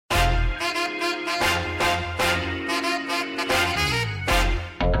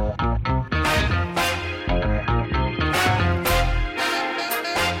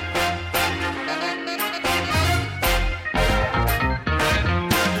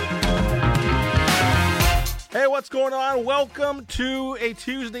what's going on? Welcome to a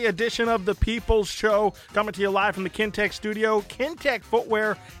Tuesday edition of the People's Show, coming to you live from the Kintec studio. Kintec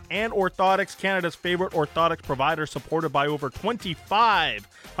Footwear and Orthotics, Canada's favorite orthotics provider, supported by over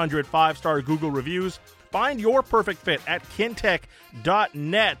 2,500 five-star Google reviews. Find your perfect fit at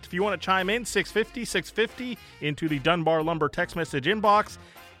kintec.net. If you want to chime in, 650 into the Dunbar Lumber text message inbox.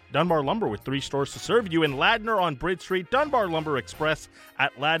 Dunbar Lumber with 3 stores to serve you in Ladner on Bridge Street, Dunbar Lumber Express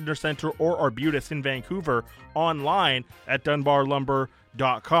at Ladner Center, or Arbutus in Vancouver, online at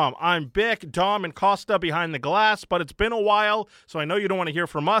dunbarlumber.com. I'm Bick, Dom, and Costa behind the glass, but it's been a while, so I know you don't want to hear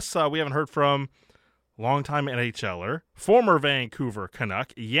from us. We haven't heard from longtime NHLer, former Vancouver Canuck,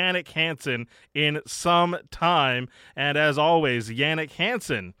 Jannik Hansen, in some time. And as always, Jannik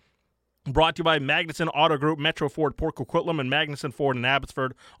Hansen, brought to you by Magnuson Auto Group, Metro Ford, Port Coquitlam, and Magnuson Ford in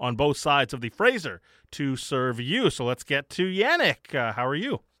Abbotsford on both sides of the Fraser to serve you. So let's get to Jannik. How are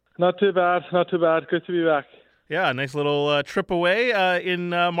you? Not too bad. Good to be back. Yeah, a nice little trip away in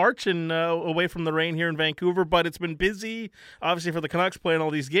March and away from the rain here in Vancouver. But it's been busy, obviously, for the Canucks playing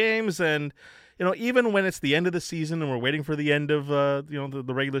all these games. And, you know, even when it's the end of the season and we're waiting for the end of, the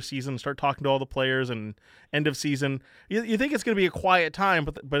regular season, start talking to all the players and end of season, you think it's going to be a quiet time,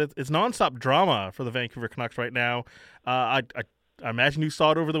 but it's nonstop drama for the Vancouver Canucks right now. I imagine you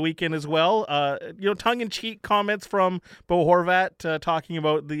saw it over the weekend as well. Tongue-in-cheek comments from Bo Horvat talking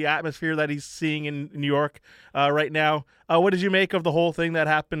about the atmosphere that he's seeing in New York right now. What did you make of the whole thing that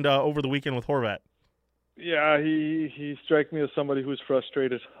happened over the weekend with Horvat? Yeah, he struck me as somebody who's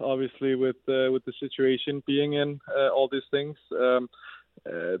frustrated, obviously, with the situation being in, all these things.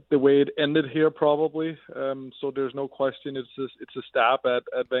 The way it ended here, probably. So there's no question it's a stab at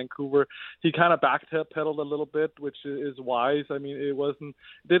Vancouver. He kind of backpedaled a little bit, which is wise. I mean, it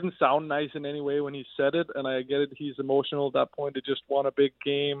didn't sound nice in any way when he said it, and I get it. He's emotional at that point. He just won a big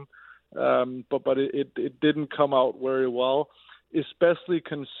game, but it didn't come out very well, especially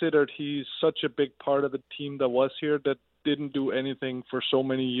considered he's such a big part of the team that was here that didn't do anything for so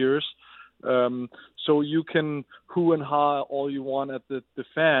many years. So you can hoo and ha all you want at the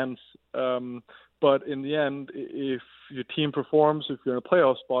fans, but in the end, if your team performs, if you're in a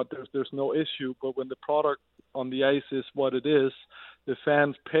playoff spot, there's no issue. But when the product on the ice is what it is, the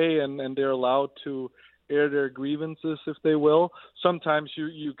fans pay and they're allowed to air their grievances, if they will. Sometimes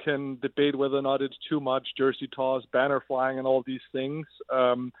you can debate whether or not it's too much, jersey toss, banner flying, and all these things.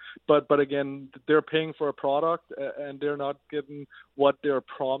 But again, they're paying for a product, and they're not getting what they're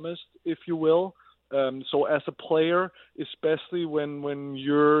promised, if you will. So as a player, especially when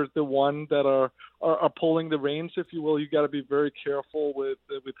you're the one that are pulling the reins, if you will, you got to be very careful with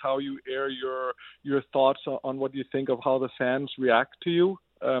how you air your thoughts on what you think of how the fans react to you.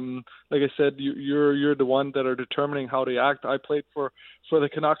 Like I said, you're the one that are determining how they act. I played for the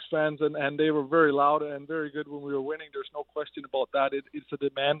Canucks fans, and they were very loud and very good when we were winning. There's no question about that. It's a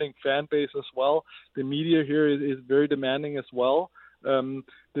demanding fan base as well. The media here is very demanding as well.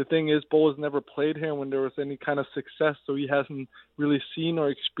 The thing is, Bo has never played here when there was any kind of success, so he hasn't really seen or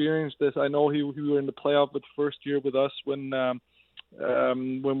experienced this. I know he were in the playoff the first year with us when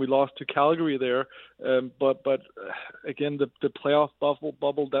we lost to Calgary there, but again, the playoff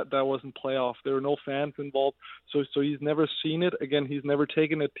bubble that wasn't playoff. There were no fans involved, so he's never seen it. Again, he's never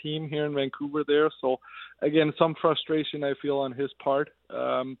taken a team here in Vancouver there. So again, some frustration I feel on his part,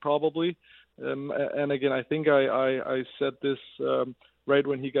 probably. And again, I think I said this right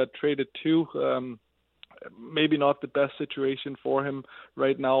when he got traded too. Maybe not the best situation for him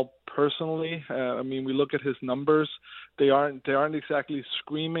right now personally. I mean, we look at his numbers; they aren't exactly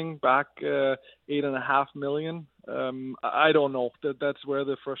screaming back $8.5 million. I don't know. That's where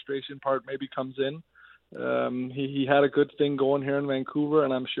the frustration part maybe comes in. He had a good thing going here in Vancouver,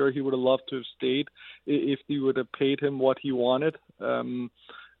 and I'm sure he would have loved to have stayed if he would have paid him what he wanted.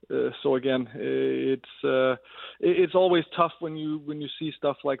 So again, it's always tough when you see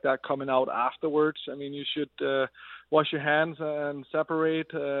stuff like that coming out afterwards. I mean, you should wash your hands and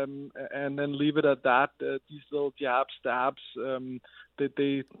separate, and then leave it at that. These little stabs,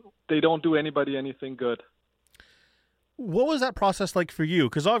 they don't do anybody anything good. What was that process like for you?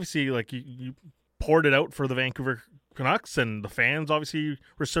 Because obviously, like you poured it out for the Vancouver Canucks, and the fans obviously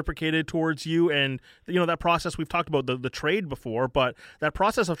reciprocated towards you, and that process, we've talked about the trade before, but that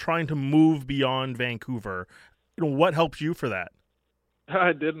process of trying to move beyond Vancouver, what helped you for that?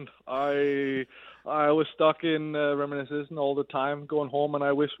 I didn't. I was stuck in reminiscence all the time, going home, and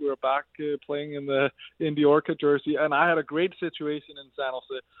I wish we were back playing in the Orca jersey. And I had a great situation in San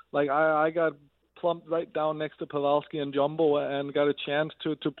Jose. Like I got plumped right down next to Pavelski and Jumbo, and got a chance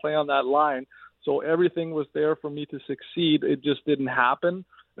to play on that line. So everything was there for me to succeed. It just didn't happen.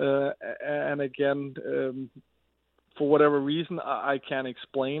 And again, for whatever reason I can't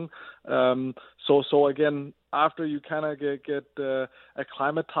explain. So again, after you kind of get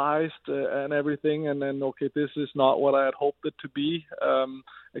acclimatized and everything, and then, okay, this is not what I had hoped it to be.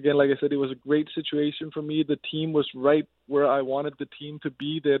 Again, like I said, it was a great situation for me. The team was right where I wanted the team to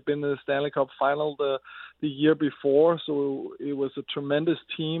be. They had been in the Stanley Cup final the year before, so it was a tremendous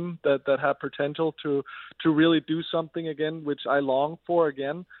team that had potential to really do something again, which I longed for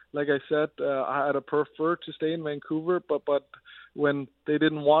again. Like I said, I had preferred to stay in Vancouver, but when they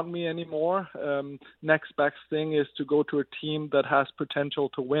didn't want me anymore, next best thing is to go to a team that has potential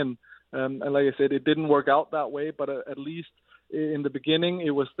to win. And like I said, it didn't work out that way, but at least in the beginning,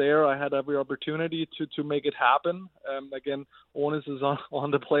 it was there. I had every opportunity to make it happen. Again, onus is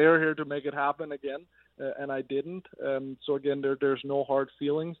on the player here to make it happen again, and I didn't. So again, there's no hard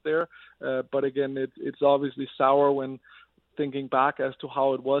feelings there. But again, it's obviously sour when thinking back as to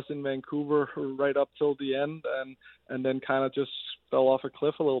how it was in Vancouver right up till the end, and then kind of just fell off a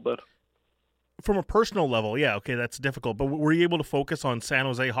cliff a little bit. From a personal level, yeah, okay, that's difficult. But were you able to focus on San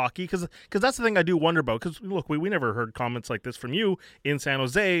Jose hockey? Because that's the thing I do wonder about. Because look, we never heard comments like this from you in San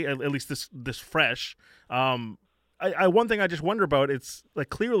Jose, at least this fresh. One thing I just wonder about, it's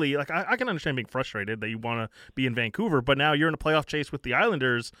like clearly, like I can understand being frustrated that you want to be in Vancouver, but now you're in a playoff chase with the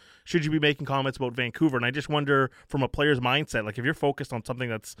Islanders. Should you be making comments about Vancouver? And I just wonder, from a player's mindset, like if you're focused on something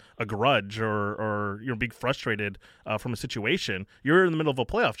that's a grudge or being frustrated from a situation, you're in the middle of a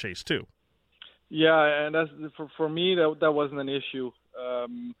playoff chase too. Yeah, and that's for me that wasn't an issue.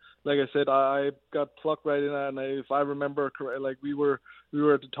 Like I said, I got plucked right in, and if I remember correctly, like we were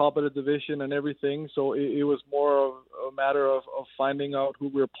at the top of the division and everything, so it was more of a matter of finding out who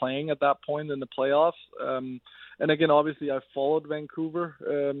we were playing at that point in the playoffs. And again, obviously, I followed Vancouver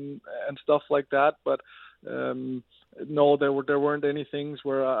and stuff like that, but no, there weren't any things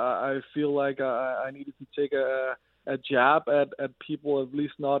where I feel like I needed to take a jab at people, at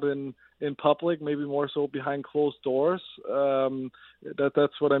least not in public, maybe more so behind closed doors.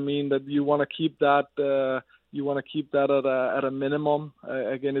 That's what I mean, that you want to keep that at a minimum.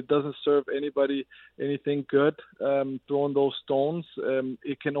 Again, it doesn't serve anybody anything good throwing those stones.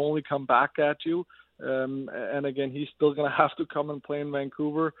 It can only come back at you. And again, he's still going to have to come and play in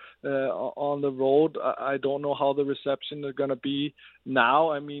Vancouver on the road. I don't know how the reception is going to be now.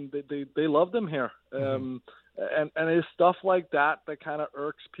 I mean, they love them here. And it's stuff like that kind of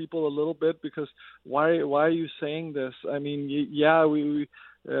irks people a little bit, because why are you saying this? I mean, yeah, we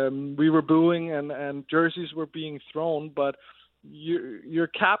were booing and jerseys were being thrown, but your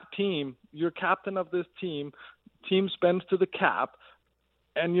captain of this team spends to the cap,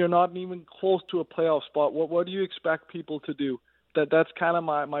 and you're not even close to a playoff spot. What do you expect people to do? That's kind of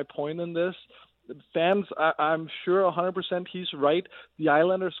my point in this. Fans, I'm sure 100% he's right. The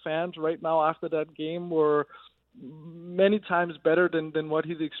Islanders fans right now after that game were many times better than what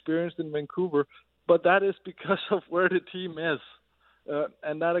he's experienced in Vancouver, but that is because of where the team is.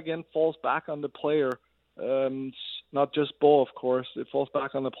 And that, again, falls back on the player. Not just Bo, of course. It falls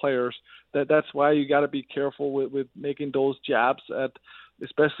back on the players. That's why you got to be careful with making those jabs at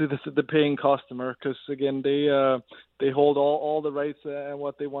especially the paying customer, because again they hold all the rights and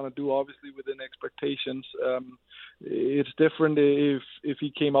what they want to do, obviously within expectations. It's different if he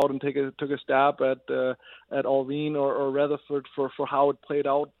came out and took a stab at Alvin or Rutherford for how it played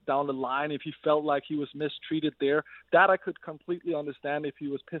out down the line. If he felt like he was mistreated there, that I could completely understand if he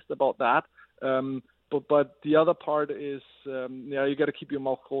was pissed about that. But the other part is, you got to keep your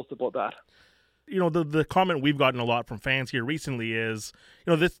mouth closed about that. You know, the comment we've gotten a lot from fans here recently is,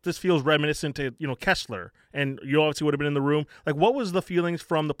 this feels reminiscent to, Kessler, and you obviously would have been in the room. Like, what was the feelings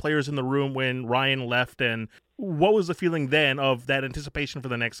from the players in the room when Ryan left, and what was the feeling then of that anticipation for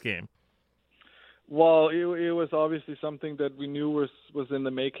the next game? Well, it was obviously something that we knew was in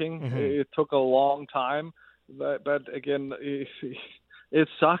the making. Mm-hmm. It took a long time, but again, it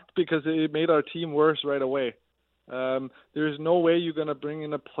sucked because it made our team worse right away. There's no way you're going to bring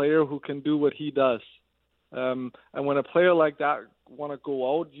in a player who can do what he does. And when a player like that want to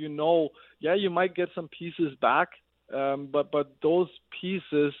go out, you might get some pieces back, but those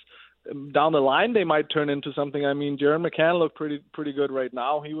pieces down the line, they might turn into something. I mean, Jaron McCann looked pretty good right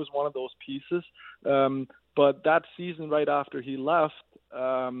now. He was one of those pieces. But that season right after he left,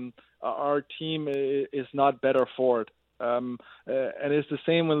 our team is not better for it. And it's the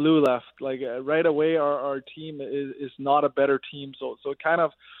same when Lou left. Like right away, our team is not a better team. So kind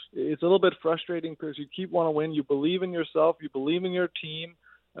of, it's a little bit frustrating because you keep wanting to win. You believe in yourself. You believe in your team.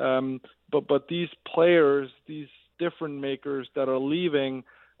 But these players, these difference makers that are leaving,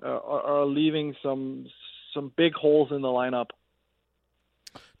 are leaving some big holes in the lineup.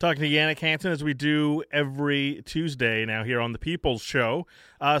 Talking to Jannik Hansen as we do every Tuesday now here on the People's Show.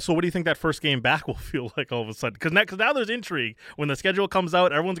 So what do you think that first game back will feel like all of a sudden? Because now there's intrigue. When the schedule comes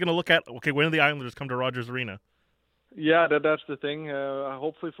out, everyone's going to look at, okay, when do the Islanders come to Rogers Arena? Yeah, that's the thing.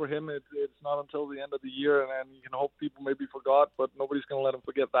 Hopefully for him, it's not until the end of the year, and you can hope people maybe forgot, but nobody's going to let him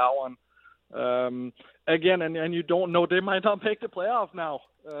forget that one. Again, and you don't know, they might not make the playoff now.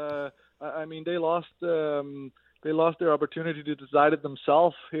 I mean, they lost their opportunity to decide it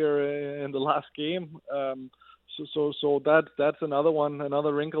themselves here in the last game. So that's another one,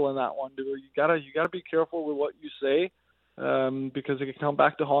 another wrinkle in that one. You gotta be careful with what you say, because it can come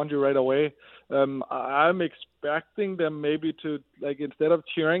back to haunt you right away. I'm expecting them maybe to, like, instead of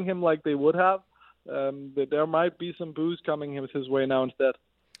cheering him like they would have, that there might be some boos coming his way now instead.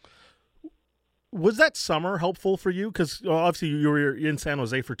 Was that summer helpful for you? Because obviously you were in San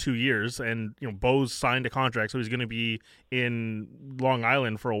Jose for 2 years, and Bo's signed a contract, so he's going to be in Long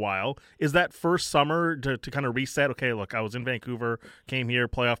Island for a while. Is that first summer to kind of reset? Okay, look, I was in Vancouver, came here,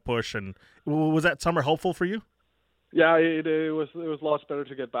 playoff push, and was that summer helpful for you? Yeah, it was lots better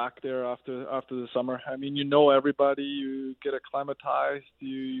to get back there after the summer. I mean, everybody, you get acclimatized,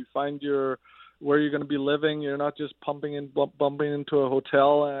 you find where you're going to be living. You're not just bumping into a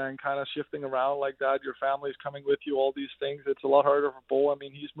hotel and kind of shifting around like that. Your family's coming with you, all these things. It's a lot harder for Bo. I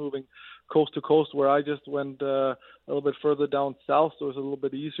mean, he's moving coast to coast, where I just went a little bit further down south, so it's a little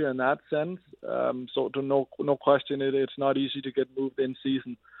bit easier in that sense. So no question, it's not easy to get moved in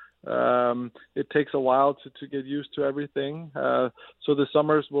season. It takes a while to get used to everything. So the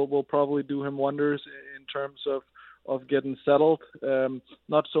summers will probably do him wonders in terms of getting settled,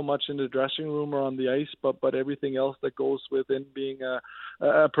 not so much in the dressing room or on the ice, but everything else that goes within being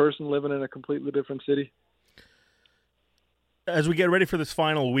a person living in a completely different city. As we get ready for this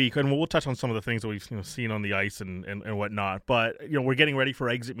final week, and we'll touch on some of the things that we've seen on the ice and whatnot, but we're getting ready for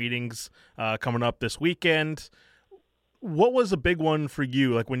exit meetings coming up this weekend. What was a big one for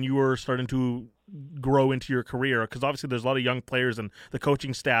you, like when you were starting to grow into your career? Because obviously there's a lot of young players, and the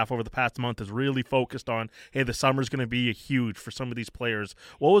coaching staff over the past month has really focused on, hey, the summer's going to be huge for some of these players.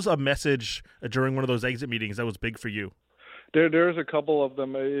 What was a message during one of those exit meetings that was big for you? There's a couple of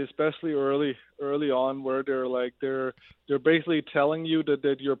them, especially early on, where they're basically telling you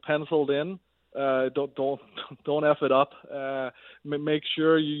that you're penciled in. Don't F it up. Make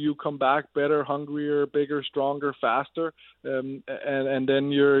sure you come back better, hungrier, bigger, stronger, faster, and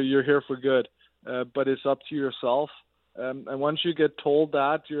then you're here for good. But it's up to yourself. And once you get told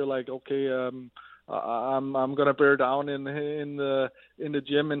that, you're like, okay, I'm gonna bear down in the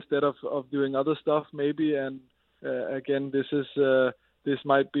gym instead of doing other stuff maybe. And again, this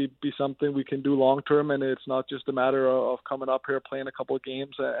might be something we can do long term, and it's not just a matter of coming up here, playing a couple of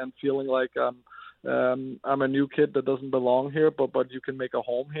games, and feeling like I'm a new kid that doesn't belong here, but you can make a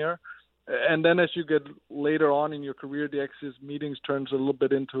home here. And then as you get later on in your career, the exit meetings turns a little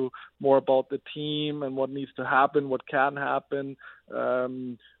bit into more about the team and what needs to happen, what can happen,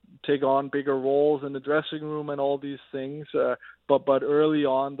 take on bigger roles in the dressing room and all these things. But early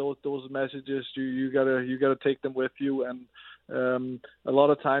on, those messages, you gotta take them with you. And a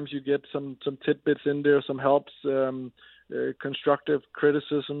lot of times you get some tidbits in there, some helps, constructive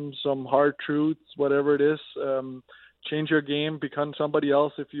criticism, some hard truths, whatever it is. Change your game, become somebody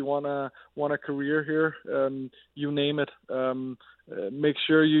else if you want a career here. You name it. Make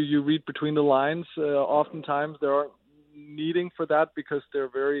sure you read between the lines. Oftentimes there are needing for that because they're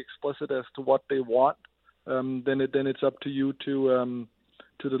very explicit as to what they want. Then it's up to you to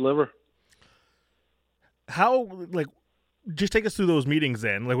deliver. How, just take us through those meetings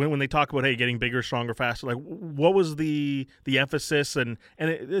then. Like when they talk about, hey, getting bigger, stronger, faster, like what was the emphasis and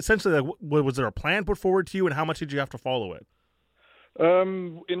essentially, like, was there a plan put forward to you, and how much did you have to follow it?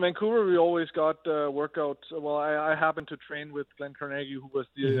 In Vancouver, we always got workouts. Well, I happened to train with Glenn Carnegie, who was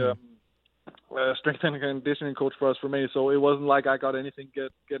the strength and conditioning coach for us for May. So it wasn't like I got anything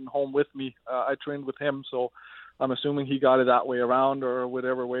getting home with me. I trained with him, so I'm assuming he got it that way around, or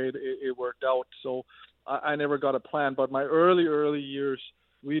whatever way it worked out. So I never got a plan, but my early years,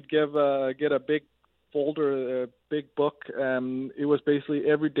 we'd get a big folder, a big book. It was basically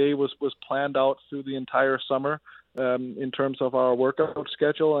every day was planned out through the entire summer in terms of our workout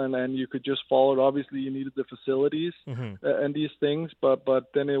schedule, and you could just follow it. Obviously, you needed the facilities and these things, but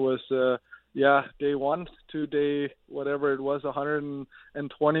then it was day 1 to day whatever it was,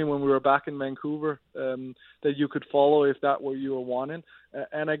 120 when we were back in Vancouver, that you could follow if that were you were wanting.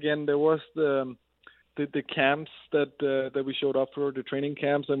 And again, there was the camps that we showed up for, the training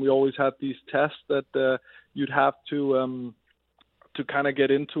camps, and we always had these tests that you'd have to kind of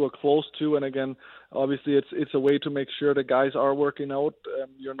get into or close to. And again, obviously it's a way to make sure that guys are working out.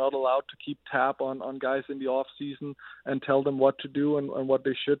 You're not allowed to keep tab on guys in the off season and tell them what to do and what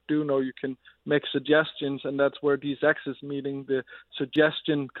they should do. No, you can make suggestions, and that's where these X's meeting the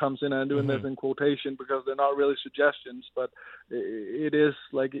suggestion comes in. I'm doing this in quotation because they're not really suggestions, but it is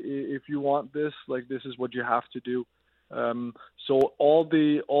like, if you want this, like, this is what you have to do. So all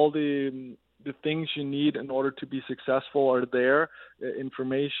the things you need in order to be successful are there.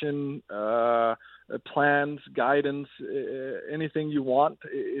 Information, plans, guidance, anything you want,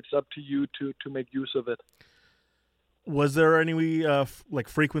 it's up to you to make use of it. Was there any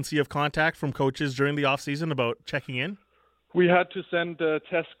frequency of contact from coaches during the off season about checking in? We had to send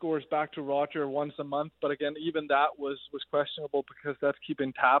test scores back to Roger once a month, but again, even that was questionable because that's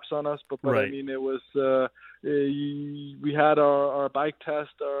keeping tabs on us. But right. I mean, it was we had our bike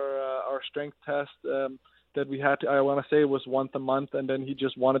test, our strength test that we had to. I want to say it was once a month, and then he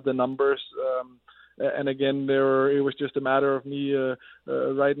just wanted the numbers. And again, it was just a matter of me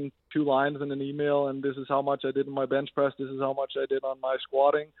writing 2 lines in an email, and this is how much I did in my bench press. This is how much I did on my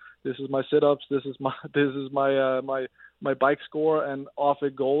squatting. This is my sit-ups. This is my bike score, and off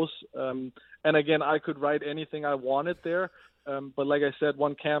it goes. And again, I could write anything I wanted there. But like I said,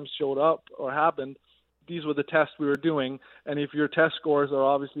 when camps showed up or happened, these were the tests we were doing. And if your test scores are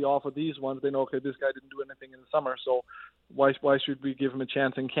obviously off of these ones, then okay, this guy didn't do anything in the summer, so why should we give him a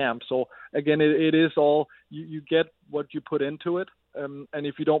chance in camp? So again, it is all, you get what you put into it. And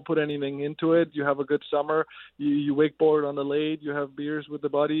if you don't put anything into it, you have a good summer. You wakeboard on the lake, you have beers with the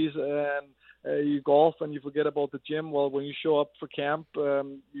buddies, and you golf, and you forget about the gym. Well, when you show up for camp,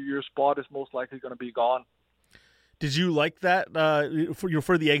 your spot is most likely going to be gone. Did you like that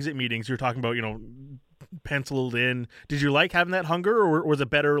for the exit meetings? You're talking about, penciled in. Did you like having that hunger, or was it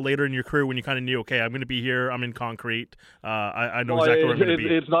better later in your career when you kind of knew, okay, I'm going to be here, I'm in concrete, I know exactly where I'm going to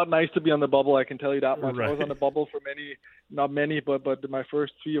be? It's not nice to be on the bubble, I can tell you that much. Right. I was on the bubble for not many, but my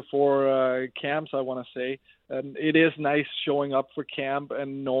first 3 or 4 camps, I want to say. It is nice showing up for camp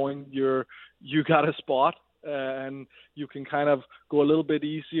and knowing you got a spot. And you can kind of go a little bit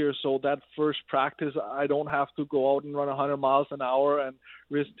easier. So that first practice, I don't have to go out and run 100 miles an hour and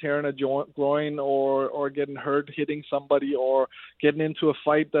risk tearing a groin or getting hurt, hitting somebody, or getting into a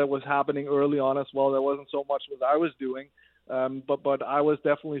fight that was happening early on as well. That wasn't so much what I was doing. But I was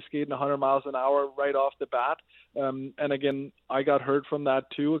definitely skating 100 miles an hour right off the bat. And again, I got hurt from that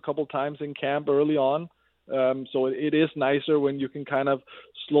too a couple times in camp early on. So it is nicer when you can kind of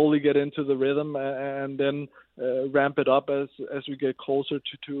slowly get into the rhythm and then ramp it up as we get closer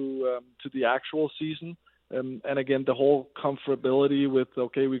to the actual season. And again, the whole comfortability with,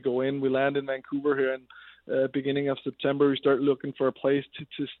 okay, we go in, we land in Vancouver here in beginning of September, we start looking for a place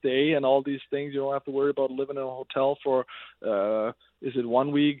to stay and all these things. You don't have to worry about living in a hotel for, is it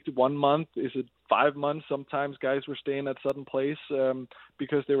 1 week, 1 month? Is it 5 months? Sometimes guys were staying at Sudden Place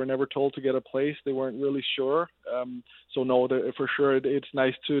because they were never told to get a place. They weren't really sure. So no, for sure, it's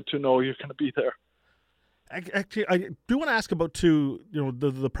nice to know you're going to be there. Actually, I do want to ask about too,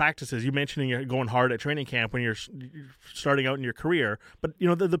 the practices. You mentioning you're going hard at training camp when you're starting out in your career, but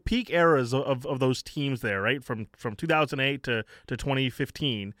the peak eras of those teams there, right, from 2008 to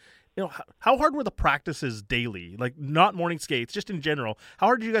 2015. How hard were the practices daily? Like, not morning skates, just in general. How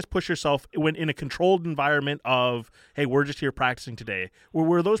hard did you guys push yourself when in a controlled environment of, hey, we're just here practicing today?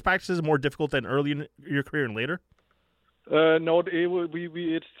 Were those practices more difficult than early in your career and later? No, it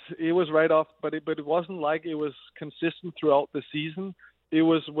was right off, but it wasn't like it was consistent throughout the season. It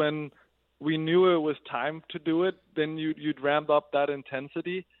was when we knew it was time to do it, then you'd ramp up that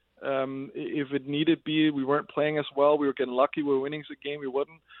intensity. If it needed be, we weren't playing as well, we were getting lucky, we were winning the game, we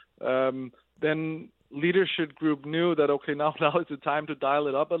wouldn't. Then leadership group knew that, okay, now is the time to dial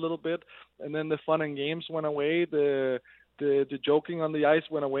it up a little bit, and then the fun and games went away, the joking on the ice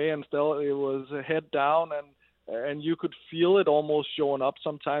went away, and still it was head down, and you could feel it almost showing up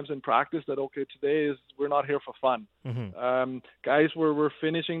sometimes in practice that, okay, we're not here for fun. Mm-hmm. Guys were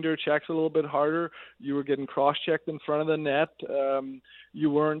finishing their checks a little bit harder. You were getting cross-checked in front of the net. You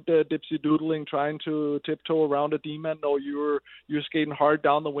weren't dipsy-doodling trying to tiptoe around a D-man. No, you're skating hard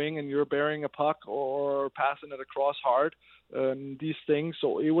down the wing and you're burying a puck or passing it across hard. These things.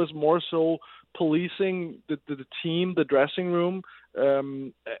 So it was more so policing the team, the dressing room,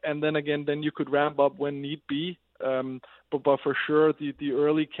 and then again, then you could ramp up when need be. But for sure, the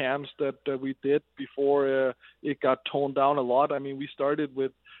early camps that we did before it got toned down a lot. I mean, we started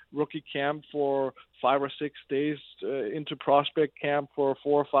with rookie camp for 5 or 6 days, into prospect camp for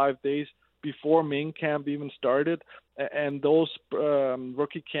 4 or 5 days. before main camp even started. And those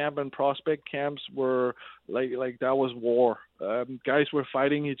rookie camp and prospect camps were like that was war. Guys were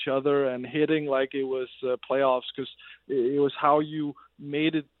fighting each other and hitting like it was playoffs, because it was how you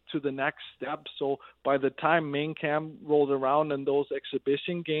made it to the next step. So by the time main camp rolled around and those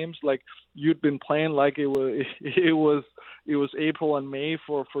exhibition games, like you'd been playing like it was April and May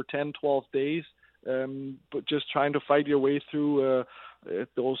for 10, 12 days, but just trying to fight your way through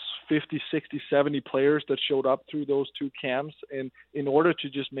those 50, 60, 70 players that showed up through those two camps, and in order to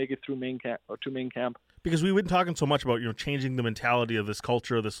just make it through main camp. Because we've been talking so much about changing the mentality of this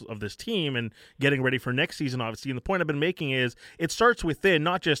culture of this team and getting ready for next season, obviously. And the point I've been making is it starts within,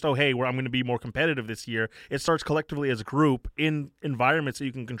 not just I'm going to be more competitive this year. It starts collectively as a group in environments that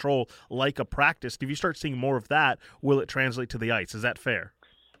you can control, like a practice. If you start seeing more of that, will it translate to the ice? Is that fair?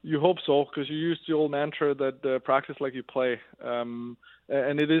 You hope so, because you use the old mantra that practice like you play. And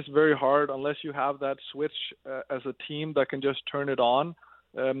it is very hard unless you have that switch as a team that can just turn it on.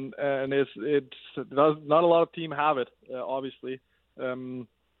 And it's not a lot of teams have it, obviously. So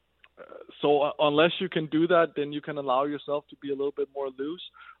unless you can do that, then you can allow yourself to be a little bit more loose.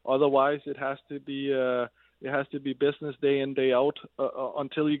 Otherwise, it has to be business day in, day out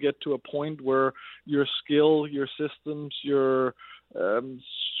until you get to a point where your skill, your systems, your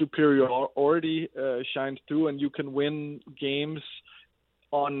superiority shines through, and you can win games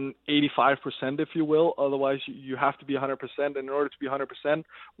on 85%, if you will. Otherwise, you have to be 100%. And in order to be 100%,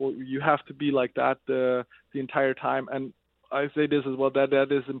 well, you have to be like that the entire time. And I say this as well,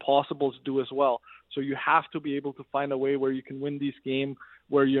 that is impossible to do as well. So you have to be able to find a way where you can win these games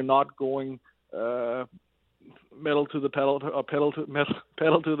where you're not going pedal to the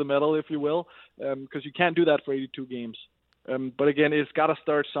metal, if you will, because you can't do that for 82 games. But again, it's got to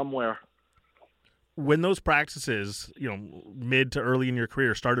start somewhere. When those practices, mid to early in your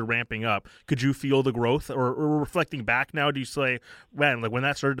career started ramping up, could you feel the growth? Or reflecting back now, do you say, man, like when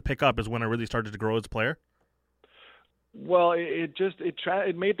that started to pick up is when I really started to grow as a player? Well, it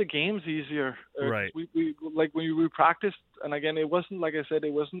made the games easier. Right. We like when we practiced, and again, it wasn't, like I said,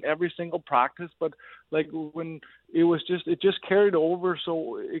 it wasn't every single practice, but like when it just carried over.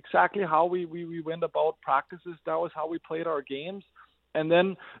 So exactly how we went about practices, that was how we played our games. And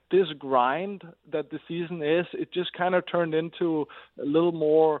then this grind that the season is, it just kind of turned into a little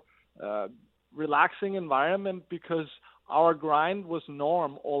more relaxing environment, because our grind was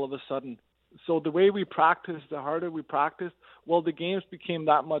norm all of a sudden. So the way we practiced, the harder we practiced, well, the games became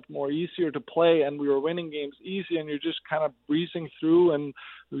that much more easier to play, and we were winning games easy, and you're just kind of breezing through, and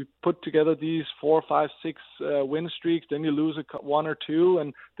we put together these 4, 5, 6 win streaks, then you lose one or two,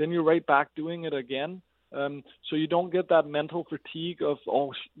 and then you're right back doing it again. So you don't get that mental fatigue of,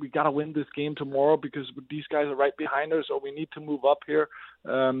 we got to win this game tomorrow because these guys are right behind us, or we need to move up here.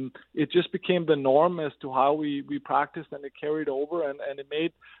 It just became the norm as to how we practiced, and it carried over, and it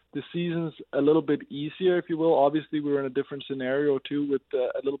made the seasons a little bit easier, if you will. Obviously, we were in a different scenario too, with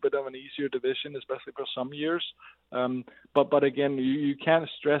a little bit of an easier division, especially for some years. But again, you can't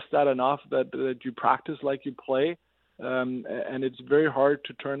stress that enough, that you practice like you play. And it's very hard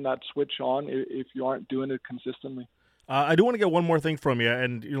to turn that switch on if you aren't doing it consistently. I do want to get one more thing from you,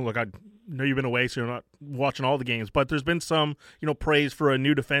 and look, I know you've been away, so you're not watching all the games, but there's been some, praise for a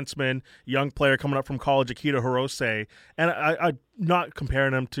new defenseman, young player coming up from college, Akita Hirose, and I'm not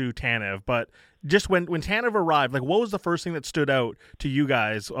comparing him to Tanev, but just when Tanev arrived, like, what was the first thing that stood out to you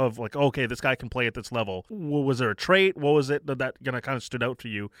guys of like, okay, this guy can play at this level? Was there a trait? What was it that kind of stood out to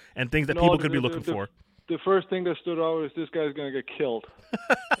you, and things that people could be looking for? The first thing that stood out is this guy's going to get killed.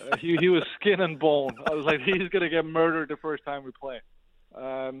 He was skin and bone. I was like, he's going to get murdered the first time we play.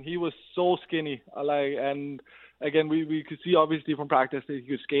 He was so skinny. And again, we could see obviously from practice that he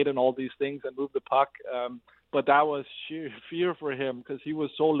could skate and all these things and move the puck. But that was sheer fear for him because he was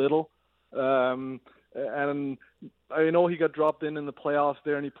so little. And I know he got dropped in the playoffs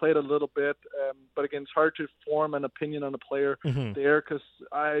there, and he played a little bit. But again, it's hard to form an opinion on a player there because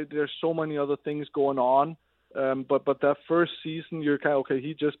there's so many other things going on. But that first season, you're kind of, okay,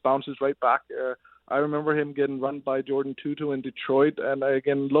 he just bounces right back. I remember him getting run by Jordan Tutu in Detroit, and I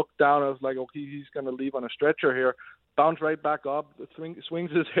again looked down. I was like, okay, he's going to leave on a stretcher here. Bounce right back up,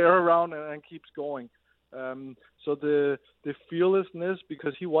 swings his hair around, and keeps going. So the fearlessness,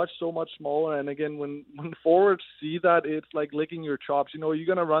 because he watched so much smaller, and again, when forwards see that, it's like licking your chops. You're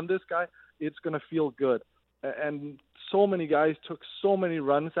going to run this guy, it's going to feel good. And so many guys took so many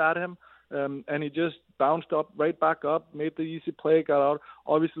runs at him, and he just bounced up, right back up, made the easy play, got out.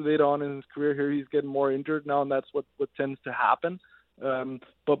 Obviously, later on in his career here, he's getting more injured now, and that's what tends to happen.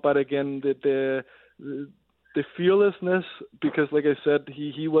 But again, the fearlessness, because like I said,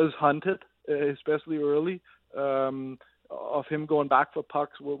 he was hunted. especially early, of him going back for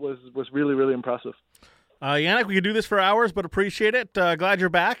pucks was really, really impressive. Jannik, we could do this for hours, but appreciate it. Glad you're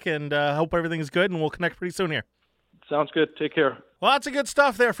back, and hope everything is good, and we'll connect pretty soon here. Sounds good. Take care. Lots of good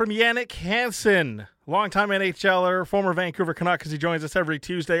stuff there from Jannik Hansen, longtime NHLer, former Vancouver Canuck, as he joins us every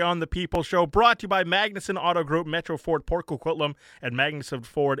Tuesday on The People Show, brought to you by Magnuson Auto Group, Metro Ford, Port Coquitlam, and Magnuson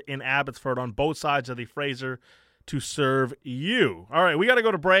Ford in Abbotsford on both sides of the Fraser to serve you. All right, we got to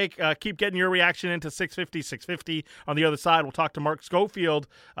go to break. Keep getting your reaction into 650. On the other side, we'll talk to Mark Schofield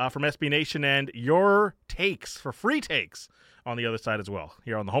from SB Nation and your takes for free takes on the other side as well,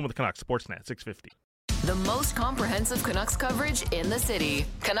 here on the home of the Canucks, Sportsnet 650. The most comprehensive Canucks coverage in the city.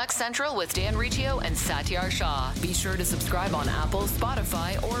 Canucks Central with Dan Riccio and Satyar Shah. Be sure to subscribe on Apple,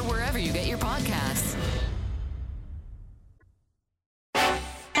 Spotify, or wherever you get your podcasts.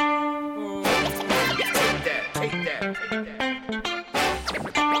 Take that.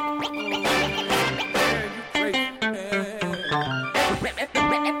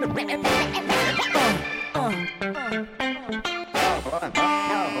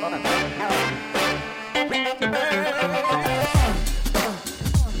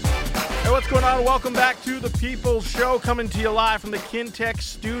 What's going on? Welcome back to The People's Show, coming to you live from the Kintech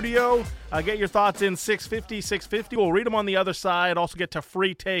studio. Get your thoughts in 650. We'll read them on the other side. Also get to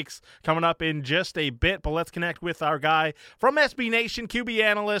free takes coming up in just a bit. But let's connect with our guy from SB Nation, QB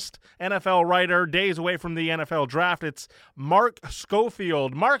analyst, NFL writer, days away from the NFL draft. It's Mark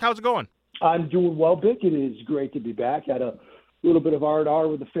Schofield. Mark, how's it going? I'm doing well, Vic. It is great to be back. Had a little bit of R&R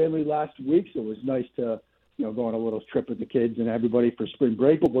with the family last week, so it was nice to go on a little trip with the kids and everybody for spring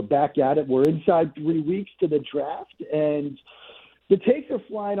break, but we're back at it. We're inside 3 weeks to the draft, and the takes are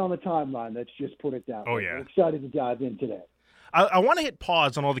flying on the timeline. Let's just put it that way. Oh, yeah. We're excited to dive in today. I want to hit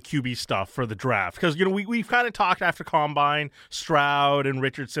pause on all the QB stuff for the draft because, we've kind of talked after Combine, Stroud and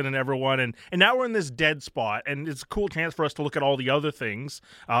Richardson and everyone, and now we're in this dead spot, and it's a cool chance for us to look at all the other things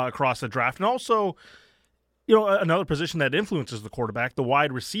across the draft. And also, another position that influences the quarterback, the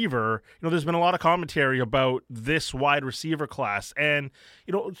wide receiver, there's been a lot of commentary about this wide receiver class. And,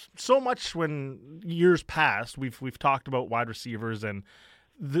 so much when years past, we've talked about wide receivers, and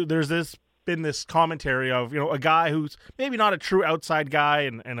there's been this commentary of, a guy who's maybe not a true outside guy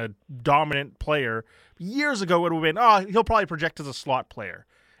and a dominant player. Years ago, it would have been, he'll probably project as a slot player.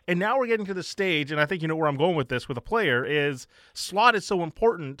 And now we're getting to the stage, and I think you know where I'm going with this with a player, is slot is so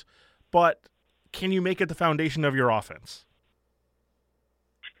important, but can you make it the foundation of your offense?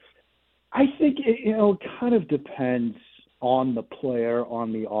 I think it kind of depends on the player,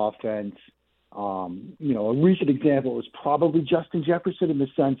 on the offense. A recent example is probably Justin Jefferson in the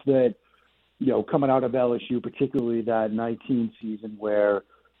sense that, coming out of LSU, particularly that 19 season where,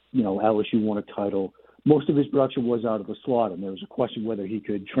 LSU won a title, most of his production was out of the slot, and there was a question whether he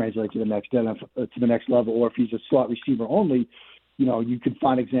could translate to the next level, or if he's a slot receiver only. You could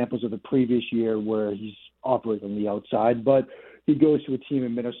find examples of the previous year where he's operating on the outside, but he goes to a team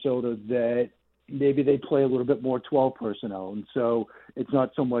in Minnesota that maybe they play a little bit more 12 personnel. And so it's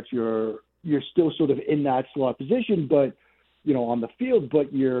not so much you're still sort of in that slot position, but, on the field,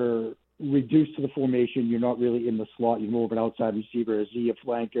 but you're reduced to the formation. You're not really in the slot. You're more of an outside receiver, a Z, a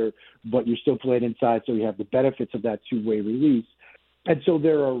flanker, but you're still playing inside. So you have the benefits of that two-way release. And so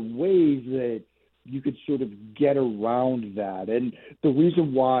there are ways that you could sort of get around that. And the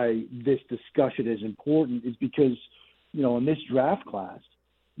reason why this discussion is important is because, in this draft class,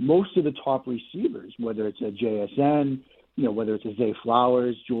 most of the top receivers, whether it's a JSN, whether it's a Zay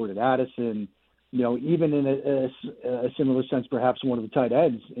Flowers, Jordan Addison, even in a similar sense, perhaps one of the tight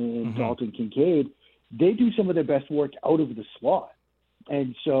ends in Dalton Kincaid, they do some of their best work out of the slot.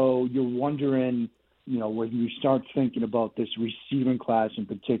 And so you're wondering, when you start thinking about this receiving class in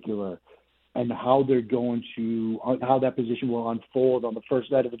particular, and how how that position will unfold on the first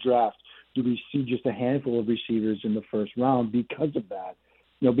night of the draft. Do we see just a handful of receivers in the first round because of that?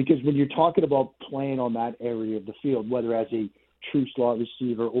 Because when you're talking about playing on that area of the field, whether as a true slot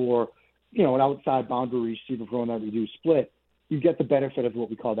receiver or, an outside boundary receiver throwing that reduced split, you get the benefit of what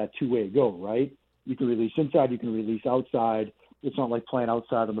we call that two-way go, right? You can release inside, you can release outside. It's not like playing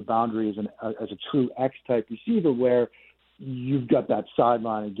outside on the boundary as a true X-type receiver where you've got that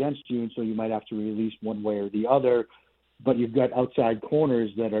sideline against you, and so you might have to release one way or the other, but you've got outside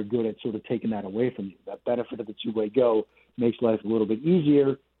corners that are good at sort of taking that away from you. That benefit of the two-way go makes life a little bit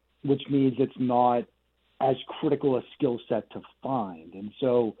easier, which means it's not as critical a skill set to find. And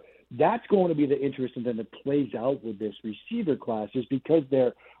so that's going to be the interesting thing that plays out with this receiver class is because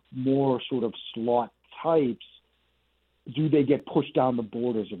they're more sort of slot types, do they get pushed down the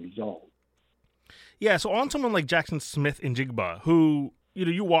board as a result? Yeah, so on someone like Jackson Smith-Njigba, who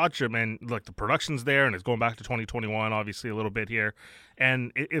you watch him and like the production's there, and it's going back to 2021, obviously a little bit here,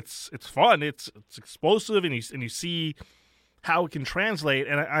 and it's fun, it's explosive, and you see how it can translate.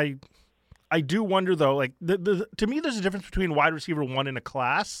 And I do wonder though, like to me, there's a difference between wide receiver one in a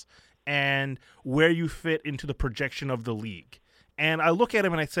class and where you fit into the projection of the league. And I look at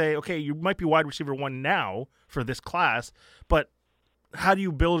him and I say, okay, you might be wide receiver one now for this class, but how do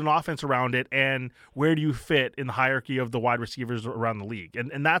you build an offense around it, and where do you fit in the hierarchy of the wide receivers around the league?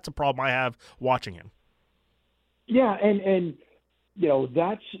 And that's a problem I have watching him. Yeah, and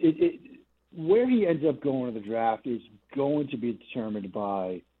that's it. Where he ends up going to the draft is going to be determined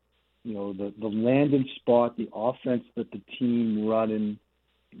by, the landing spot, the offense that the team running,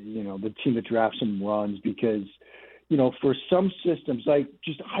 the team that drafts him runs. Because, for some systems, like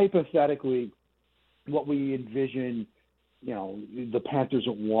just hypothetically, what we envision, the Panthers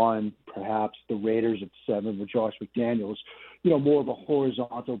at 1, perhaps the Raiders at 7 with Josh McDaniels, more of a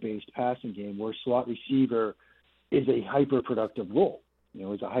horizontal-based passing game where slot receiver is a hyper-productive role,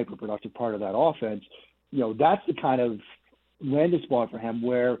 is a hyper-productive part of that offense. That's the kind of landing spot for him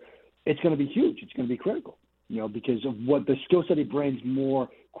where it's going to be huge. It's going to be critical, because of what the skill set he brings, more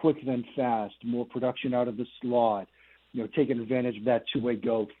quick than fast, more production out of the slot, taking advantage of that two-way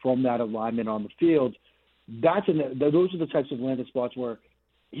go from that alignment on the field. Those are the types of landing spots where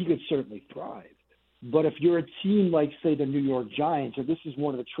he could certainly thrive. But if you're a team like, say, the New York Giants, and this is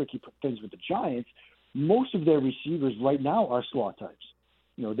one of the tricky things with the Giants, most of their receivers right now are slot types.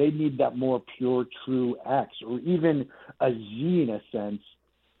 They need that more pure, true X, or even a Z in a sense.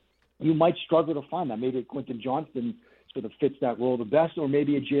 You might struggle to find that. Maybe a Quentin Johnston sort of fits that role the best, or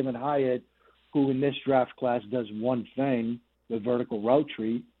maybe a Jalen Hyatt, who in this draft class does one thing, the vertical route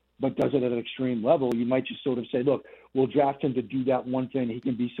tree, but does it at an extreme level. You might just sort of say, look, we'll draft him to do that one thing. He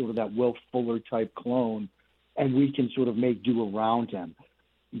can be sort of that Will Fuller type clone, and we can sort of make do around him.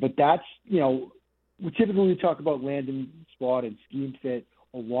 But that's, we typically talk about landing spot and scheme fit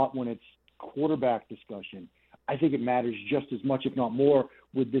a lot when it's quarterback discussion. I think it matters just as much, if not more,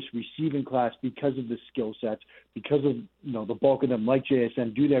 with this receiving class because of the skill sets, because of, the bulk of them, like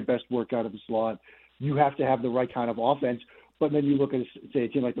JSN, do their best work out of the slot. You have to have the right kind of offense. But then you look at, say, a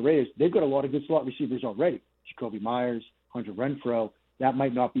team like the Raiders, they've got a lot of good slot receivers already. Jacoby Myers, Hunter Renfrow, that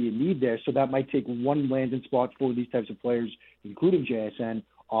might not be a need there. So that might take one landing spot for these types of players, including JSN,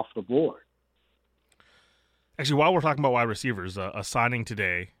 off the board. Actually, while we're talking about wide receivers, a signing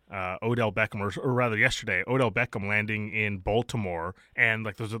today, Odell Beckham, or rather yesterday, Odell Beckham landing in Baltimore, and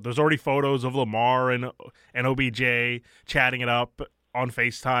like there's already photos of Lamar and OBJ chatting it up on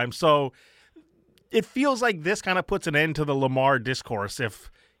FaceTime. So it feels like this kind of puts an end to the Lamar discourse. If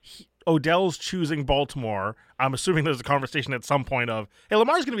Odell's choosing Baltimore, I'm assuming there's a conversation at some point of, hey,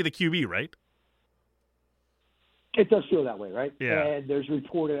 Lamar's going to be the QB, right? It does feel that way, right? Yeah. And there's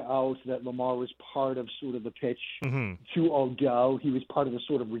reported out that Lamar was part of sort of the pitch to Odell. He was part of the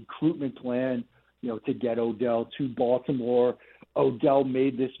sort of recruitment plan, to get Odell to Baltimore. Odell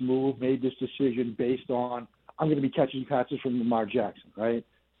made this decision based on, I'm going to be catching passes from Lamar Jackson, right?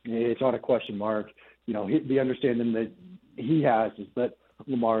 It's not a question mark. The understanding that he has is that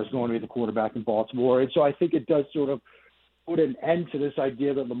Lamar is going to be the quarterback in Baltimore. And so I think it does sort of put an end to this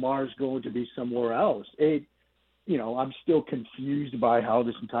idea that Lamar is going to be somewhere else. I'm still confused by how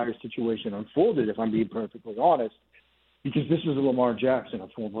this entire situation unfolded, if I'm being perfectly honest, because this is Lamar Jackson, a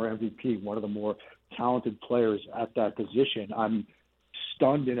former MVP, one of the more talented players at that position. I'm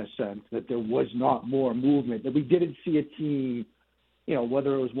stunned in a sense that there was not more movement, that we didn't see a team,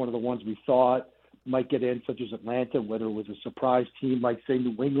 whether it was one of the ones we thought might get in, such as Atlanta, whether it was a surprise team like, say,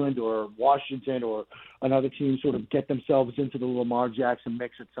 New England or Washington or another team sort of get themselves into the Lamar Jackson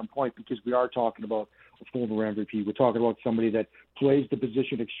mix at some point, because we are talking about a former MVP. We're talking about somebody that plays the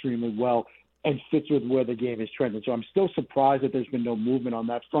position extremely well and fits with where the game is trending. So I'm still surprised that there's been no movement on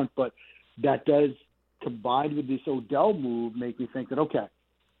that front, but that does, combined with this Odell move, make me think that, okay,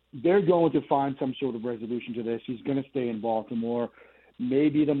 they're going to find some sort of resolution to this. He's going to stay in Baltimore.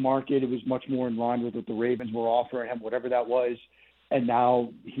 Maybe the market, it was much more in line with what the Ravens were offering him, whatever that was. And now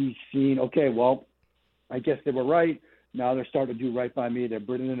he's seen, okay, well, I guess they were right. Now they're starting to do right by me. They're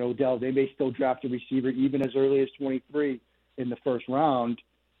bringing in Odell. They may still draft a receiver even as early as 23 in the first round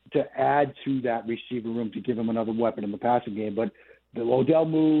to add to that receiver room, to give him another weapon in the passing game. But the Odell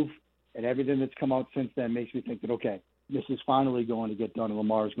move and everything that's come out since then makes me think that, okay, this is finally going to get done, and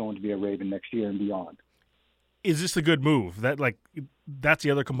Lamar is going to be a Raven next year and beyond. is this a good move? That's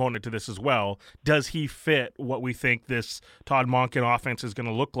the other component to this as well. Does he fit what we think this Todd Monken offense is going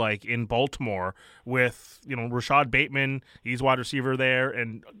to look like in Baltimore with, Rashad Bateman, he's wide receiver there,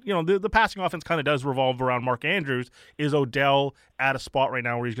 and, the passing offense kind of does revolve around Mark Andrews. Is Odell at a spot right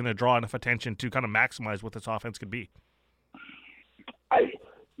now where he's going to draw enough attention to kind of maximize what this offense could be?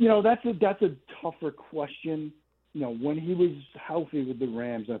 That's a tougher question. When he was healthy with the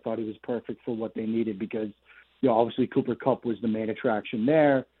Rams, I thought he was perfect for what they needed because, obviously Cooper Kupp was the main attraction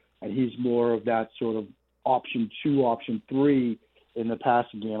there, and he's more of that sort of option 2, option 3 in the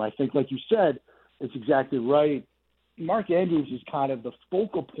passing game. I think, like you said, it's exactly right. Mark Andrews is kind of the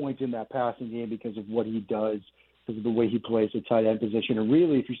focal point in that passing game because of what he does, because of the way he plays the tight end position. And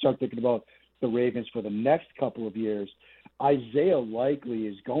really, if you start thinking about the Ravens for the next couple of years, Isaiah likely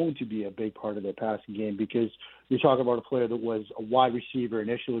is going to be a big part of their passing game because you're talking about a player that was a wide receiver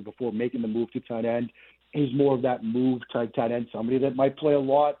initially before making the move to tight end. He's more of that move type tight end, somebody that might play a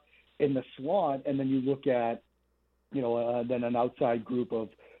lot in the slot. And then you look at, then an outside group of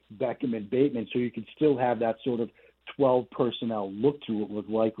Beckham and Bateman. So you can still have that sort of 12 personnel look to it with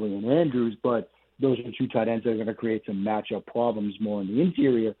Likely and Andrews, but those are the two tight ends that are going to create some matchup problems more in the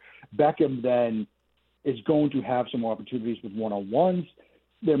interior. Beckham then is going to have some opportunities with one-on-ones.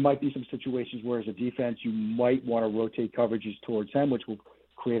 There might be some situations where as a defense you might want to rotate coverages towards him, which will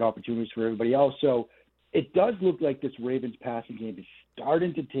create opportunities for everybody else. So it does look like this Ravens passing game is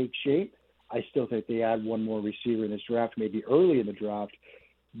starting to take shape. I still think they add one more receiver in this draft, maybe early in the draft.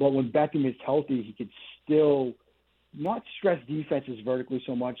 But when Beckham is healthy, he could still not stress defenses vertically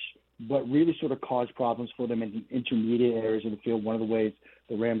so much, but really sort of cause problems for them in the intermediate areas of the field. One of the ways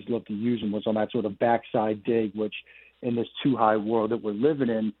the Rams love to use him was on that sort of backside dig, which in this too high world that we're living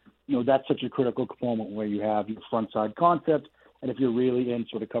in, that's such a critical component where you have your front side concept. And if you're really in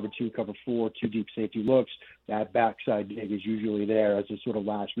sort of cover 2, cover 4, 2 deep safety looks, that backside dig is usually there as a sort of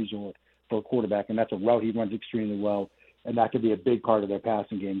last resort for a quarterback. And that's a route he runs extremely well. And that could be a big part of their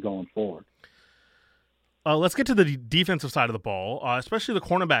passing game going forward. Let's get to the defensive side of the ball, especially the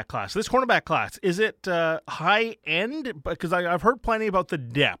cornerback class. This cornerback class, is it high end? Because I've heard plenty about the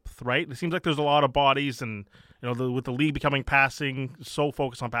depth, right? It seems like there's a lot of bodies, and with the league becoming passing, so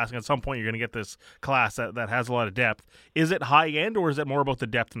focused on passing, at some point you're going to get this class that has a lot of depth. Is it high end, or is it more about the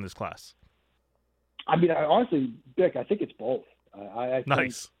depth in this class? I mean, honestly, Dick, I think it's both. I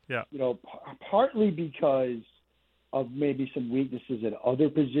nice, think, yeah. Partly because of maybe some weaknesses at other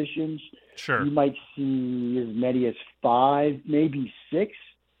positions. Sure. You might see as many as 5, maybe 6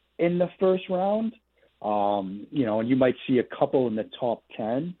 in the first round. And you might see a couple in the top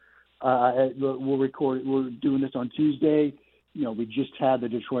 10. We're doing this on Tuesday. We just had the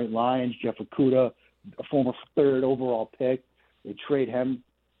Detroit Lions, Jeff Okudah, a former 3rd overall pick. They trade him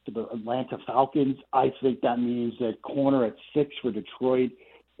to the Atlanta Falcons. I think that means that corner at 6 for Detroit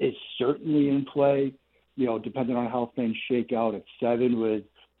is certainly in play. Depending on how things shake out at 7 with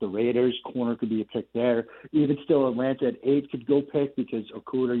the Raiders, corner could be a pick there. Even still, Atlanta at 8 could go pick because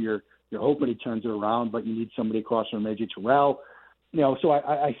Okudah, you're hoping he turns it around, but you need somebody across from A.J. Terrell. So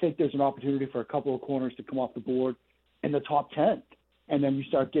I think there's an opportunity for a couple of corners to come off the board in the top 10. And then you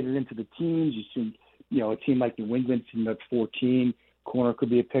start getting into the teams. You see, a team like New England, team at 14, corner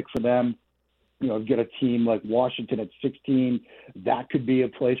could be a pick for them. Get a team like Washington at 16, that could be a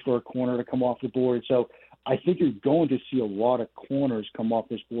place for a corner to come off the board. So I think you're going to see a lot of corners come off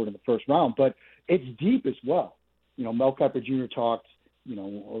this board in the first round, but it's deep as well. Mel Kiper Jr. talked,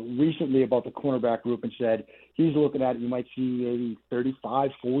 recently about the cornerback group and said he's looking at it. You might see maybe 35,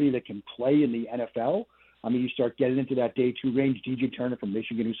 40 that can play in the NFL. I mean, you start getting into that day 2 range. DJ Turner from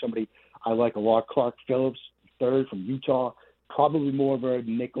Michigan, who's somebody I like a lot. Clark Phillips, 3rd from Utah. Probably more of a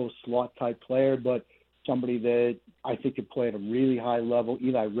nickel slot type player, but somebody that I think could play at a really high level.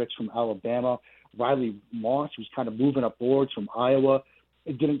 Eli Ricks from Alabama. Riley Moss, who's kind of moving up boards from Iowa.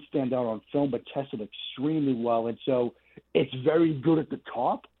 It didn't stand out on film, but tested extremely well. And so it's very good at the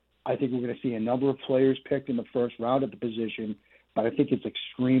top. I think we're going to see a number of players picked in the first round at the position, but I think it's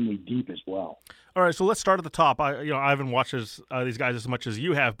extremely deep as well. All right, so let's start at the top. I haven't watched these guys as much as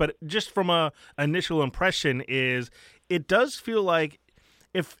you have, but just from a initial impression it does feel like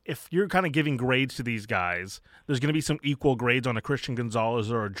if you're kind of giving grades to these guys, there's going to be some equal grades on a Christian Gonzalez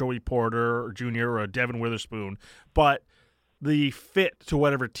or a Joey Porter or Jr. or a Devin Witherspoon, but the fit to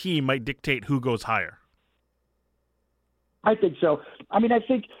whatever team might dictate who goes higher. I think so. I mean, I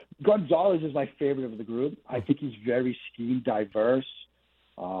think Gonzalez is my favorite of the group. I think he's very scheme diverse.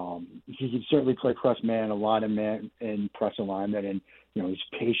 He can certainly play press man, alignment man, and press alignment, and he's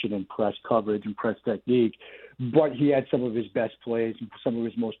patient in press coverage and press technique. But he had some of his best plays and some of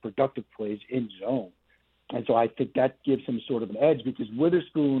his most productive plays in zone. And so I think that gives him sort of an edge because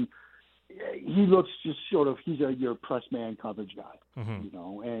Witherspoon, he looks just sort of, he's your press man coverage guy,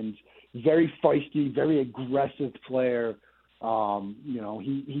 and very feisty, very aggressive player.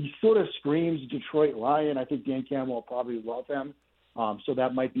 He sort of screams Detroit Lion. I think Dan Campbell will probably love him. So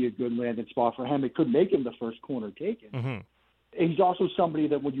that might be a good landing spot for him. It could make him the first corner taken. He's also somebody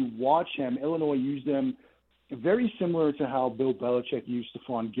that when you watch him, Illinois used him very similar to how Bill Belichick used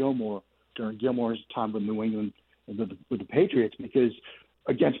Stephon Gilmore during Gilmore's time with New England with the Patriots, because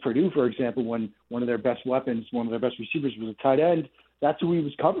against Purdue, for example, when one of their best weapons, one of their best receivers was a tight end, that's who he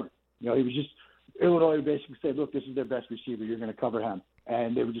was covering. He was just, Illinois would basically say, look, this is their best receiver, you're going to cover him.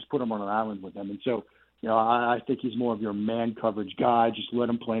 And they would just put him on an island with them. And so, I think he's more of your man coverage guy, just let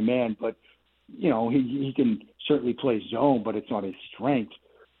him play man. But, he can certainly play zone, but it's not his strength.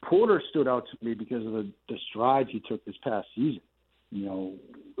 Porter stood out to me because of the strides he took this past season.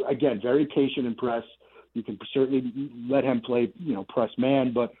 Again, very patient in press. You can certainly let him play, press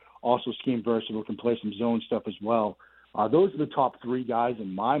man, but also scheme versatile, can play some zone stuff as well. Those are the top three guys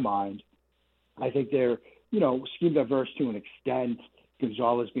in my mind. I think they're, scheme diverse to an extent,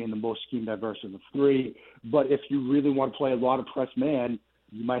 Gonzalez being the most scheme diverse of the three. But if you really want to play a lot of press man,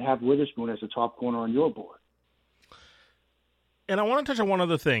 you might have Witherspoon as a top corner on your board. And I want to touch on one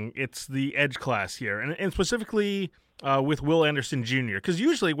other thing. It's the edge class here, and specifically with Will Anderson Jr. Because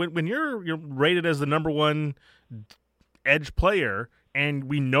usually when you're rated as the number one edge player and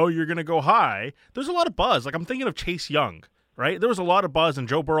we know you're going to go high, there's a lot of buzz. Like I'm thinking of Chase Young, right? There was a lot of buzz, and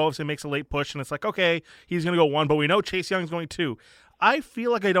Joe Burrow obviously makes a late push, and it's like, okay, he's going to go 1, but we know Chase Young's going 2. I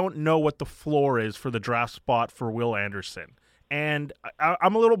feel like I don't know what the floor is for the draft spot for Will Anderson. And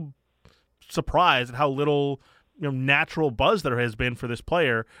I'm a little surprised at how little natural buzz there has been for this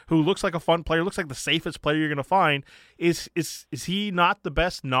player who looks like a fun player, looks like the safest player you're going to find. Is he not the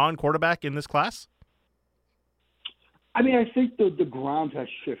best non-quarterback in this class? I mean, I think the ground has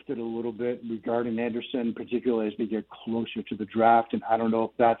shifted a little bit regarding Anderson, particularly as we get closer to the draft. And I don't know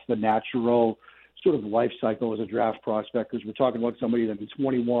if that's the natural sort of life cycle as a draft prospect, because we're talking about somebody that in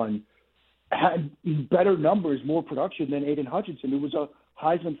 21 had better numbers, more production than Aiden Hutchinson, who was a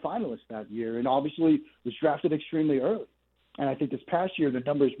Heisman finalist that year and obviously was drafted extremely early. And I think this past year the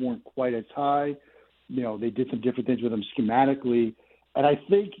numbers weren't quite as high. They did some different things with him schematically. And I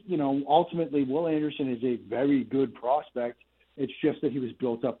think, ultimately Will Anderson is a very good prospect. It's just that he was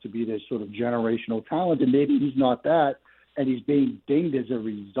built up to be this sort of generational talent, and maybe he's not that, and he's being dinged as a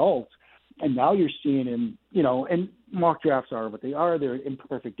result. And now you're seeing him, and mock drafts are what they are. They're an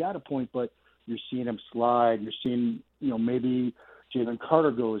imperfect data point, but you're seeing him slide. You're seeing, maybe Jalen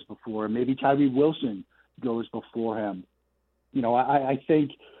Carter goes before him. Maybe Tyree Wilson goes before him. I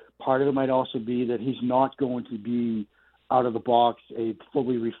think part of it might also be that he's not going to be out of the box a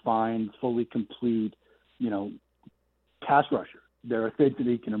fully refined, fully complete, pass rusher. There are things that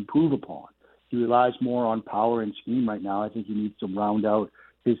he can improve upon. He relies more on power and scheme right now. I think he needs to round out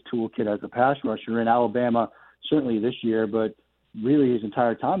his toolkit as a pass rusher. In Alabama, certainly this year, but really his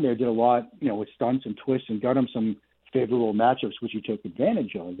entire time there, did a lot, with stunts and twists and got him some favorable matchups, which he took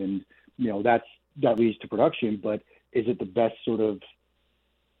advantage of. And, that leads to production, but is it the best sort of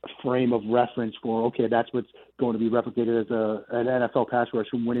frame of reference for, okay, that's what's going to be replicated as an NFL pass rusher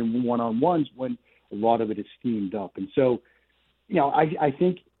winning one-on-ones when a lot of it is schemed up? And so, I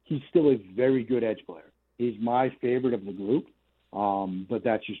think he's still a very good edge player. He's my favorite of the group, but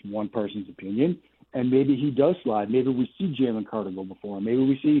that's just one person's opinion. And maybe he does slide. Maybe we see Jalen Carter go before him. Maybe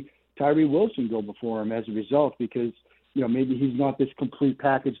we see Tyree Wilson go before him as a result because, maybe he's not this complete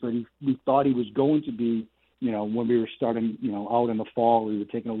package that we thought he was going to be, when we were starting, out in the fall. We were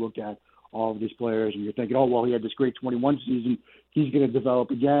taking a look at all of these players, and you're thinking, oh, well, he had this great 21 season. He's going to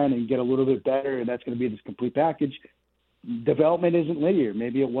develop again and get a little bit better, and that's going to be this complete package. Development isn't linear.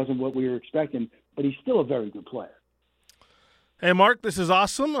 Maybe it wasn't what we were expecting, but he's still a very good player. Hey, Mark, this is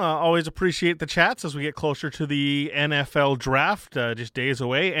awesome. Always appreciate the chats as we get closer to the NFL draft, just days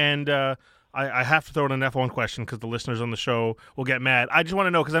away. And I have to throw in an F1 question because the listeners on the show will get mad. I just want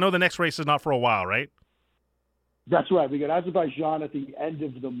to know, because I know the next race is not for a while, right? That's right. We got Azerbaijan at the end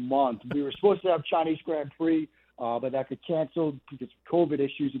of the month. We were supposed to have Chinese Grand Prix, but that got canceled because of COVID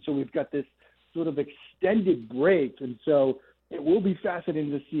issues. And so we've got this sort of extended break. And so it will be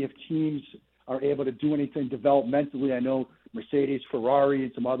fascinating to see if teams are able to do anything developmentally. I know Mercedes, Ferrari,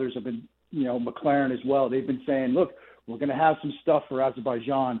 and some others have been, McLaren as well. They've been saying, look, we're going to have some stuff for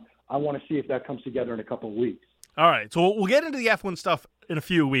Azerbaijan. I want to see if that comes together in a couple of weeks. All right. So we'll get into the F1 stuff in a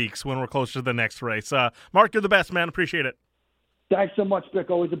few weeks when we're closer to the next race. Mark, you're the best, man. Appreciate it. Thanks so much, Vic.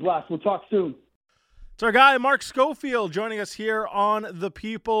 Always a blast. We'll talk soon. It's our guy, Mark Schofield, joining us here on The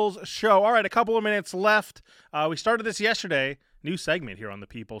People's Show. All right, a couple of minutes left. We started this yesterday. New segment here on The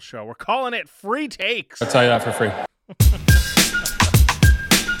People's Show. We're calling it Free Takes. I'll tell you that for free.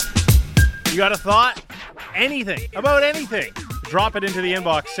 You got a thought? Anything. About anything. Drop it into the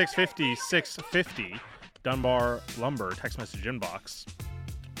inbox, 650-650. Dunbar Lumber text message inbox.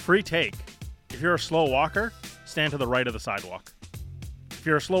 Free take. If you're a slow walker, stand to the right of the sidewalk. If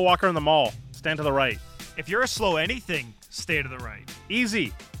you're a slow walker in the mall, stand to the right. If you're a slow anything, stay to the right.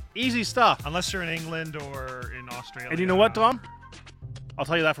 Easy. Easy stuff. Unless you're in England or in Australia. And you know what, Tom? I'll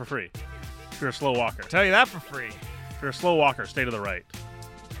tell you that for free. If you're a slow walker. Tell you that for free. If you're a slow walker, stay to the right.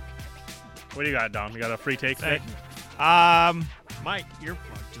 What do you got, Dom? You got a free take today? My earplug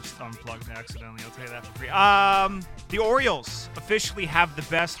just unplugged accidentally. I'll tell you that for free. The Orioles officially have the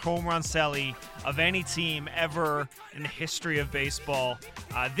best home run celly of any team ever in the history of baseball.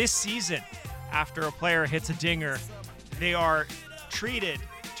 This season, after a player hits a dinger, they are treated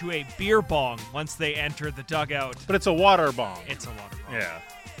to a beer bong once they enter the dugout. But it's a water bong. It's a water bong. Yeah.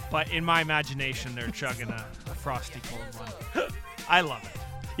 But in my imagination, they're chugging a frosty cold one. I love it.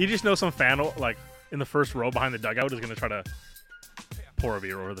 You just know some fan, like, in the first row behind the dugout is going to try to pour a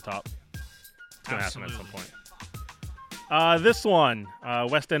beer over the top. It's going to happen at some point. This one,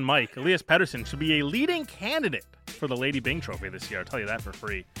 West End Mike. Elias Pettersson should be a leading candidate for the Lady Byng Trophy this year. I'll tell you that for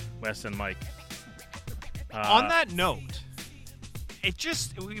free. West End Mike. On that note,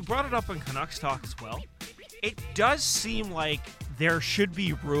 we brought it up in Canucks Talk as well. It does seem like there should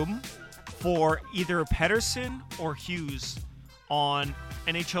be room for either Pettersson or Hughes on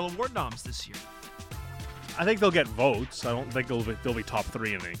NHL award noms this year. I think they'll get votes. I don't think they'll be top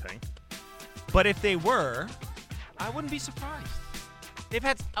three in anything. But if they were, I wouldn't be surprised. They've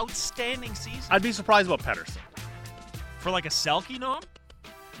had outstanding seasons. I'd be surprised about Pettersson. For like a Selke nom?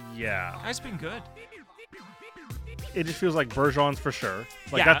 Yeah. That's been good. It just feels like Bergeron's for sure.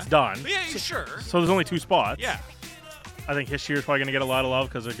 Like, Yeah. that's done. Yeah, sure. So there's only two spots. Yeah. I think his year's probably going to get a lot of love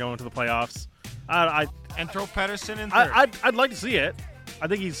because they're going to the playoffs. And throw Pettersson in third. I'd like to see it. I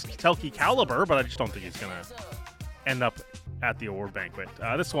think he's Selke caliber, but I just don't think he's going to end up at the award banquet.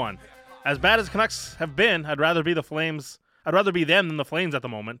 This one, as bad as Canucks have been, I'd rather be the Flames. I'd rather be them than the Flames at the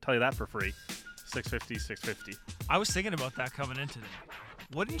moment. Tell you that for free. 650. I was thinking about that coming in today.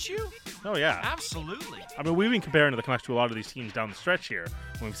 Wouldn't you? Oh, yeah. Absolutely. I mean, we've been comparing the Canucks to a lot of these teams down the stretch here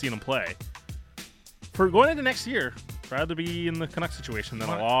when we've seen them play. For going into next year, I'd rather be in the Canucks situation than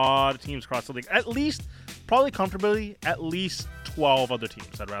a lot of teams across the league. At least, probably comfortably, at least 12 other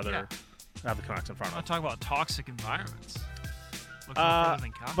teams. I'd rather have the Canucks in front of. I'm not talking about toxic environments. Look no further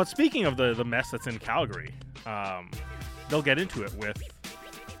than Calgary. But speaking of the mess that's in Calgary, they'll get into it with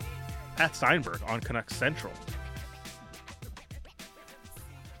Pat Steinberg on Canucks Central.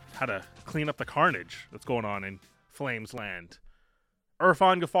 How to clean up the carnage that's going on in Flames land.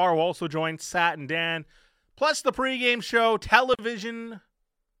 Irfan Ghaffar will also join Sat and Dan. Plus the pregame show, television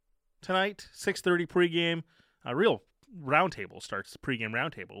tonight, 6:30 pregame. A real roundtable starts, the pregame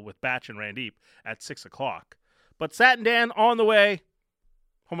roundtable with Batch and Randeep at 6 o'clock. But Sat and Dan on the way.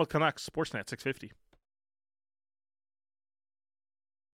 Home of Canucks, Sportsnet 650.